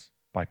helplessness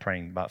by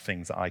praying about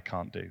things that I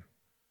can't do.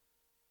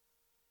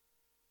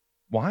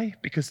 Why?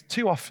 Because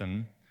too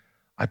often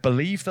I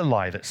believe the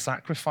lie that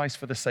sacrifice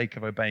for the sake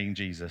of obeying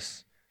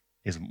Jesus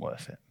isn't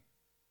worth it.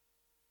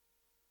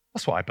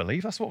 That's what I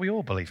believe. That's what we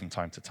all believe from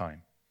time to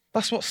time.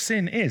 That's what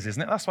sin is,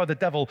 isn't it? That's why the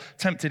devil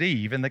tempted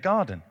Eve in the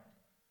garden.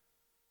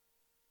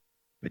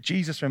 But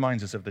Jesus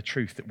reminds us of the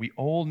truth that we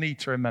all need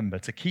to remember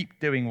to keep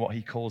doing what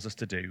he calls us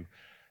to do,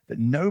 that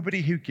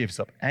nobody who gives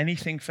up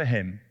anything for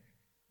him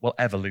will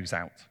ever lose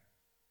out.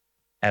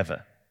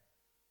 Ever.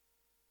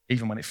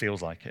 Even when it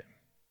feels like it.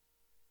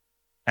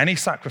 Any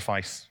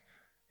sacrifice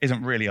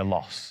isn't really a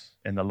loss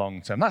in the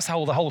long term. That's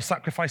how the whole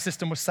sacrifice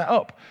system was set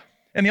up.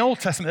 In the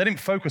Old Testament, they didn't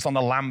focus on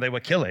the lamb they were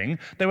killing.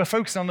 They were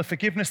focusing on the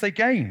forgiveness they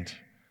gained.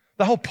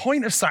 The whole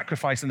point of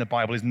sacrifice in the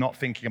Bible is not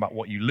thinking about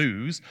what you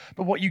lose,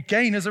 but what you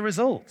gain as a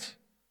result.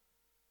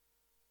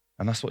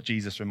 And that's what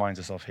Jesus reminds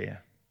us of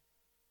here.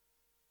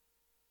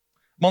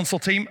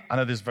 Monsell team, I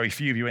know there's very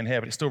few of you in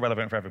here, but it's still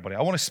relevant for everybody.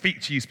 I want to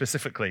speak to you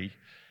specifically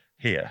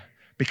here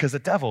because the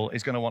devil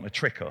is going to want to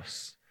trick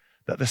us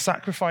that the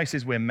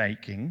sacrifices we're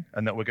making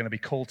and that we're going to be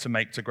called to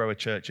make to grow a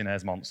church in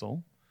Ayers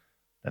Monsell,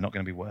 they're not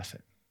going to be worth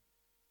it.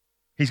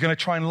 He's going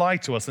to try and lie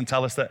to us and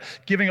tell us that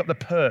giving up the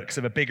perks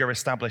of a bigger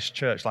established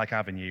church like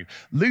Avenue,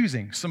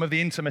 losing some of the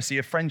intimacy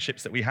of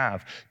friendships that we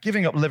have,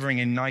 giving up living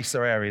in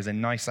nicer areas, in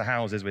nicer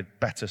houses with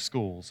better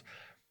schools,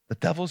 the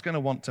devil's going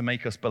to want to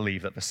make us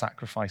believe that the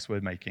sacrifice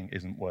we're making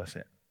isn't worth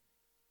it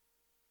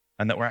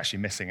and that we're actually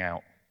missing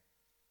out.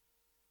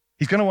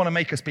 He's going to want to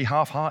make us be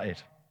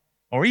half-hearted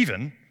or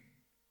even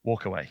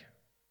walk away.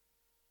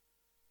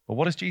 But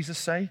what does Jesus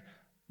say?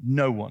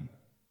 No one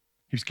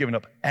who's given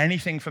up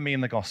anything for me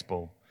in the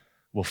gospel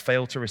will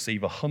fail to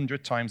receive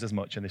 100 times as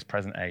much in this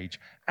present age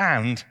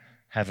and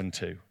heaven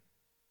too.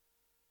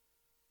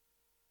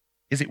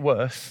 Is it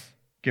worth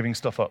giving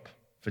stuff up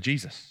for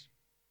Jesus?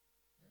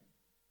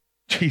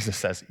 Jesus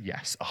says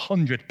yes,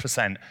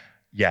 100%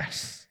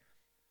 yes.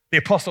 The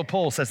Apostle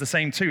Paul says the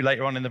same too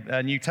later on in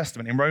the New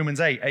Testament in Romans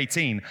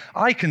 8:18.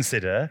 I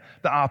consider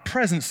that our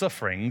present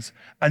sufferings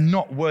are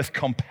not worth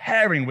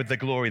comparing with the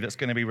glory that's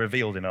going to be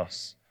revealed in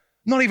us.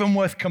 Not even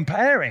worth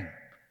comparing.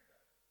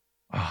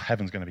 Oh,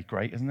 heaven's going to be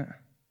great, isn't it?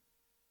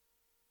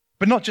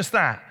 But not just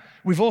that.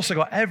 We've also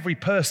got every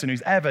person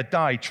who's ever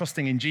died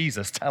trusting in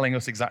Jesus telling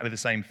us exactly the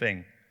same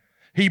thing.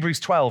 Hebrews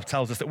 12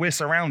 tells us that we're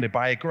surrounded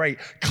by a great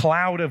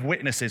cloud of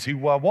witnesses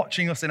who are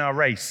watching us in our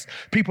race,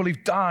 people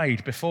who've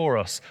died before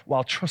us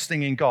while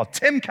trusting in God.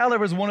 Tim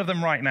Keller is one of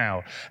them right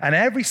now, and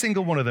every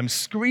single one of them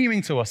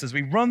screaming to us as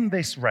we run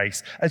this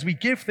race, as we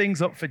give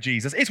things up for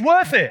Jesus. It's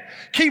worth it.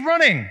 Keep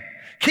running.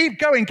 Keep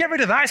going. Get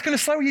rid of that. It's going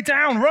to slow you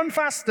down. Run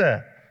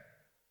faster.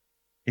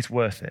 It's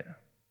worth it.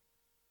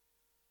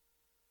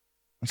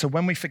 And so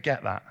when we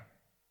forget that,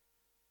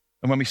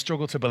 and when we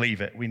struggle to believe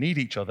it, we need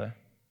each other.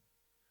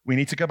 We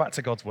need to go back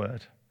to God's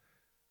word.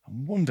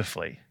 And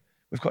wonderfully,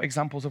 we've got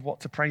examples of what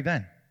to pray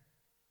then.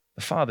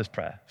 The Father's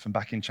prayer from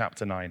back in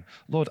chapter 9.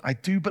 Lord, I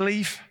do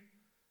believe.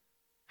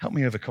 Help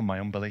me overcome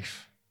my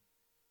unbelief.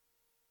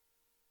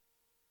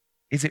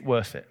 Is it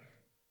worth it?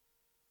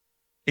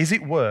 Is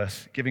it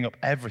worth giving up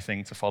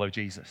everything to follow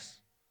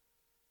Jesus?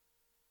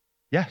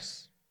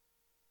 Yes.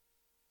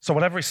 So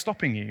whatever is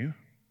stopping you,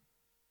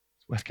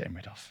 it's worth getting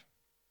rid of.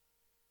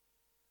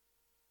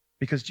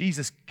 Because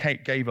Jesus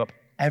gave up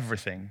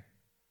everything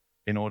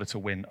in order to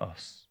win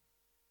us.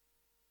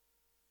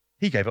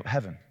 He gave up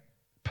heaven,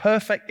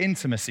 perfect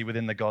intimacy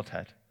within the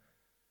Godhead.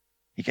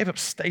 He gave up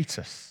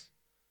status,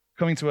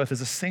 coming to earth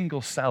as a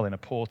single cell in a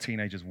poor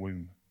teenager's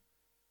womb.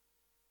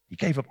 He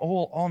gave up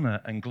all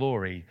honor and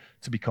glory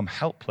to become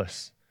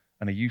helpless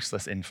and a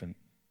useless infant.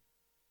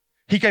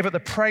 He gave up the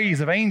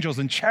praise of angels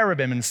and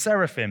cherubim and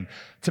seraphim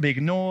to be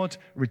ignored,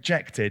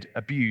 rejected,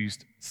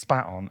 abused,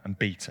 spat on, and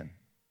beaten.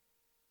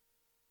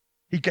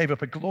 He gave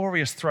up a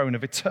glorious throne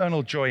of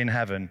eternal joy in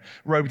heaven,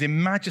 robed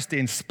in majesty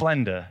and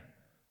splendor,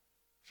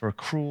 for a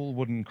cruel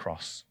wooden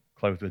cross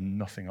clothed with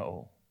nothing at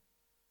all.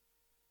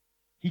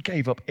 He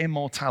gave up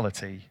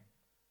immortality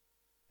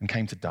and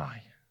came to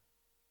die.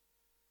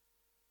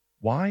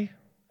 Why?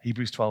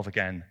 Hebrews 12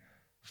 again.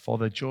 For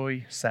the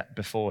joy set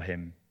before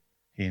him,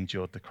 he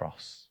endured the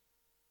cross.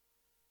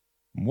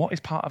 And what is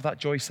part of that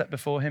joy set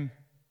before him?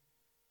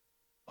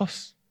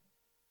 Us.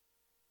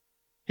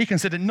 He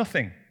considered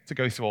nothing to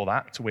go through all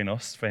that to win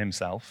us for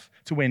himself,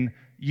 to win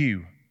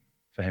you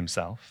for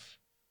himself.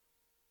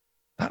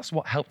 That's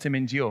what helped him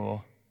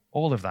endure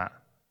all of that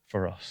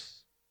for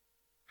us.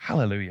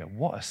 Hallelujah,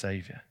 what a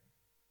savior.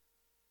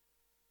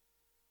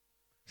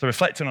 So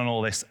reflecting on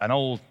all this, an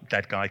old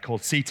dead guy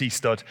called C.T.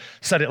 Studd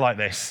said it like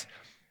this: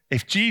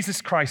 if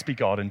Jesus Christ be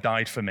God and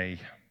died for me,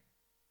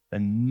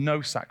 then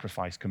no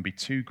sacrifice can be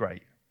too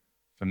great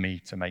for me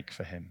to make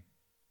for him.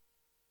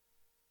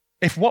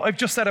 If what I've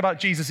just said about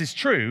Jesus is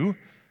true,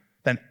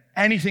 then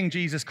anything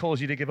Jesus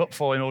calls you to give up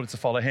for in order to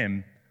follow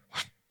him,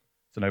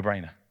 it's a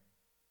no-brainer.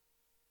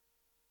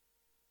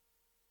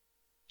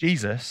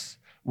 Jesus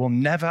will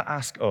never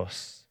ask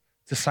us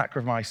to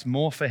sacrifice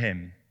more for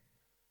him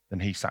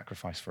than he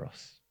sacrificed for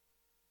us.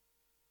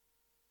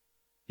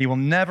 He will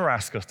never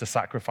ask us to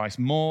sacrifice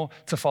more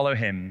to follow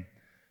him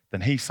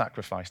than he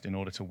sacrificed in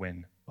order to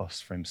win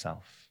us for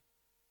himself.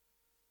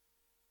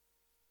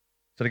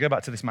 So to go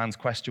back to this man's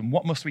question,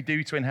 what must we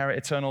do to inherit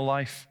eternal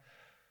life?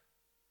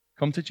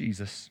 Come to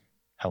Jesus,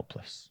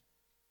 helpless.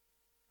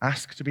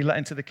 Ask to be let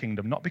into the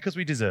kingdom, not because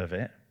we deserve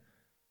it,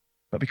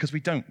 but because we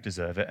don't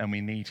deserve it and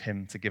we need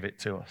him to give it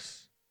to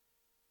us.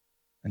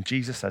 And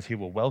Jesus says he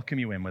will welcome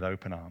you in with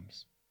open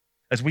arms.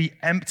 As we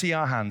empty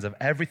our hands of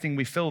everything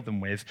we filled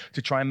them with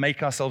to try and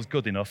make ourselves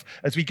good enough,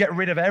 as we get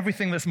rid of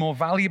everything that's more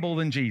valuable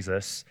than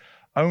Jesus,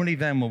 only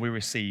then will we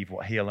receive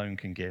what he alone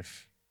can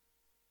give.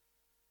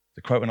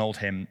 To quote an old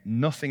hymn,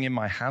 nothing in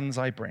my hands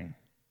I bring,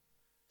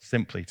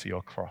 simply to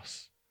your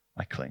cross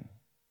I cling.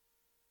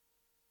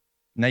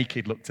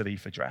 Naked, look to thee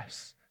for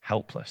dress.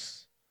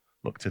 Helpless,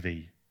 look to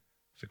thee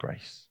for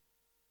grace.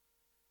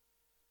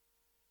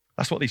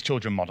 That's what these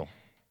children model.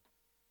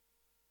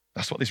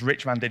 That's what this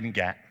rich man didn't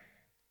get,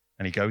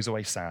 and he goes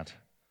away sad.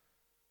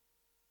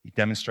 He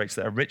demonstrates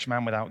that a rich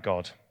man without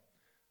God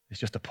is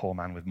just a poor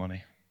man with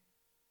money.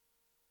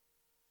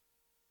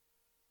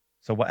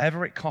 So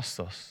whatever it costs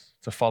us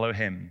to follow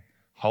him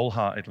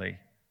wholeheartedly,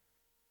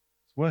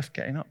 it's worth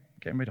getting up,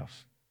 getting rid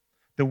of.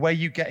 The way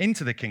you get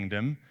into the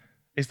kingdom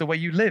is the way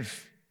you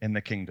live in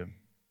the kingdom.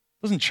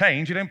 It doesn't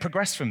change. You don't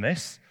progress from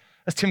this.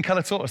 As Tim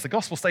Keller taught us, the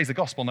gospel stays the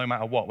gospel no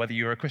matter what, whether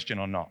you're a Christian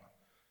or not.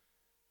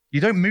 You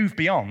don't move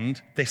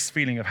beyond this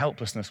feeling of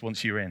helplessness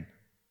once you're in.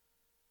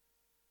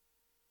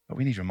 But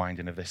we need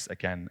reminding of this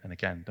again and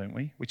again, don't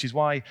we? Which is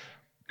why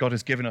God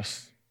has given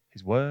us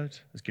his word,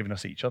 has given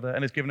us each other,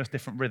 and has given us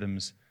different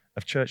rhythms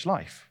of church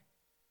life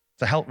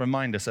to help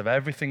remind us of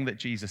everything that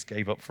Jesus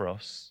gave up for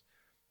us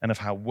and of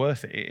how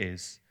worth it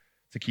is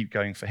to keep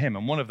going for him.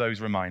 And one of those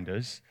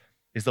reminders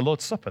is the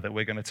Lord's Supper that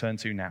we're going to turn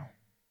to now.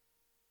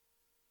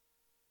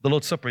 The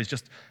Lord's Supper is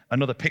just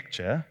another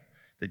picture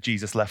that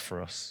Jesus left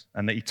for us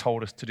and that he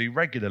told us to do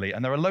regularly.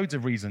 And there are loads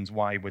of reasons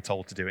why we're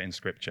told to do it in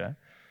Scripture.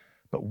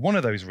 But one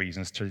of those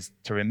reasons is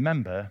to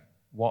remember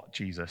what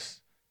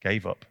Jesus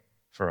gave up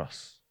for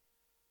us.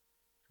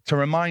 To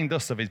remind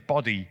us of his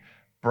body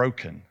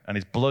broken and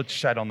his blood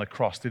shed on the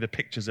cross through the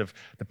pictures of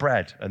the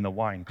bread and the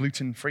wine.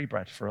 Gluten-free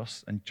bread for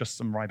us and just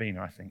some Ribena,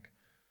 I think.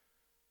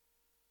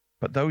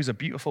 But those are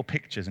beautiful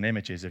pictures and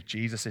images of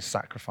Jesus'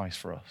 sacrifice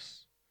for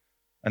us.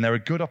 And they're a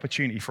good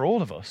opportunity for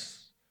all of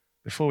us,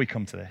 before we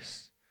come to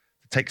this,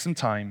 to take some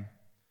time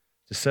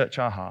to search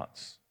our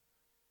hearts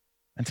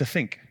and to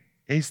think,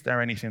 is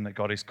there anything that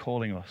God is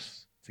calling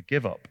us to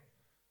give up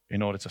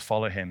in order to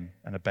follow him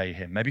and obey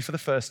him? Maybe for the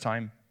first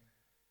time,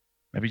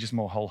 maybe just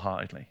more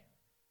wholeheartedly.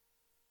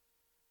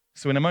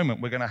 So in a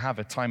moment, we're going to have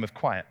a time of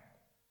quiet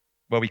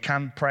where we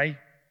can pray,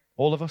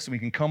 all of us, and we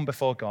can come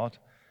before God,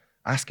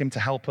 ask him to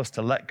help us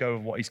to let go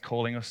of what he's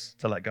calling us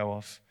to let go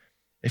of.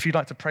 If you'd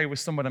like to pray with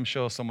someone, I'm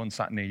sure someone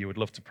sat near you would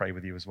love to pray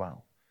with you as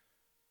well.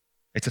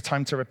 It's a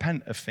time to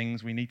repent of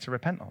things we need to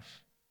repent of.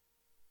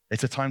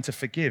 It's a time to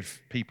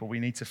forgive people we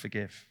need to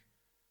forgive,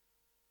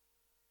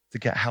 to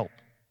get help,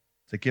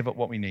 to give up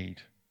what we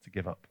need to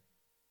give up,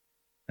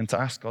 and to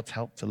ask God's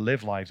help to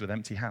live lives with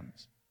empty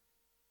hands.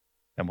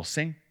 Then we'll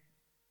sing,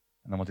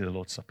 and then we'll do the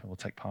Lord's Supper. We'll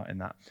take part in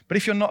that. But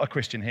if you're not a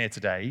Christian here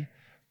today,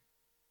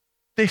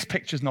 this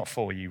picture's not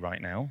for you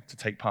right now to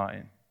take part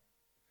in.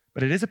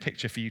 But it is a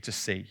picture for you to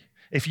see.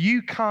 If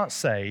you can't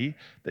say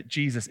that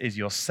Jesus is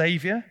your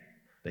Savior,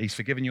 that he's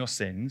forgiven your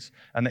sins,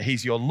 and that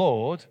he's your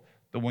Lord,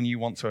 the one you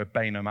want to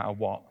obey no matter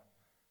what,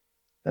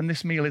 then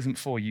this meal isn't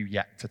for you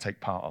yet to take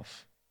part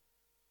of.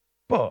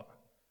 But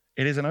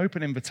it is an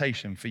open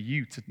invitation for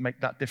you to make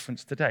that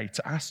difference today,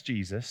 to ask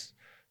Jesus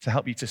to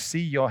help you to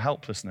see your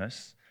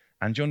helplessness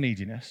and your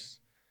neediness,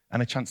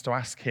 and a chance to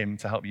ask him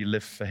to help you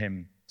live for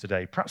him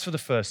today, perhaps for the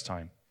first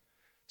time,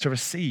 to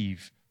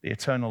receive the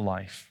eternal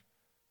life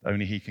that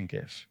only he can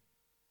give.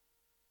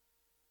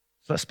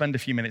 So let's spend a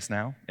few minutes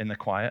now in the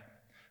quiet.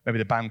 Maybe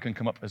the band can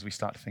come up as we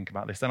start to think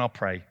about this. Then I'll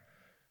pray,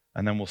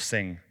 and then we'll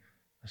sing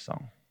a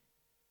song.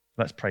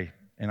 Let's pray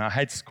in our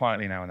heads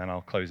quietly now, and then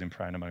I'll close in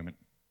prayer in a moment.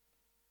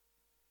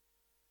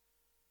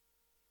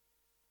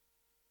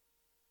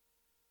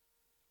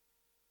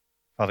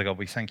 Father God,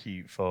 we thank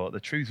you for the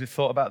truths we've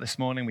thought about this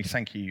morning. We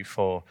thank you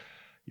for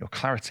your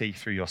clarity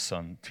through your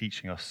Son,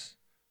 teaching us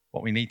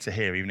what we need to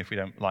hear, even if we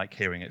don't like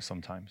hearing it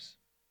sometimes.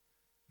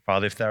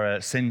 Father, if there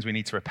are sins we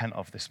need to repent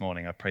of this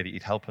morning, I pray that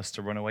you'd help us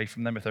to run away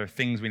from them. If there are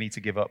things we need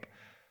to give up,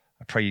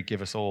 I pray you'd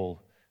give us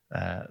all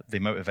the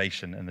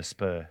motivation and the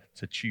spur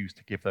to choose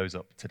to give those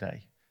up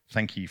today.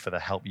 Thank you for the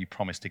help you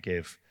promise to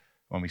give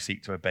when we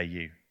seek to obey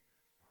you.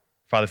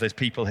 Father, if there's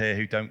people here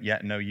who don't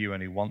yet know you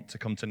and who want to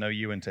come to know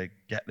you and to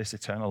get this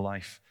eternal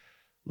life,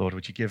 Lord,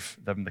 would you give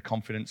them the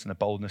confidence and the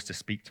boldness to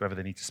speak to whoever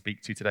they need to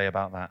speak to today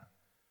about that?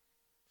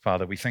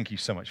 Father, we thank you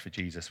so much for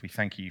Jesus. We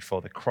thank you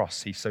for the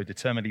cross he so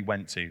determinedly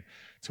went to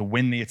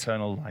win the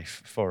eternal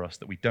life for us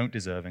that we don't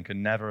deserve and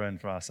can never earn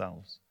for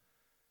ourselves.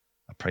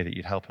 I pray that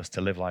you'd help us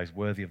to live lives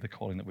worthy of the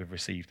calling that we've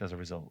received as a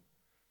result,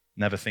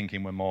 never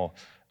thinking we're more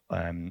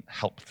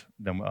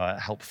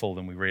helpful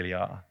than we really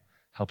are.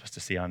 Help us to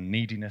see our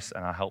neediness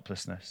and our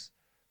helplessness.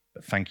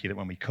 But thank you that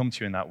when we come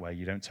to you in that way,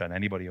 you don't turn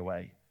anybody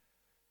away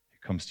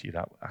who comes to you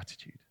that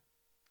attitude.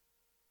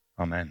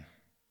 Amen.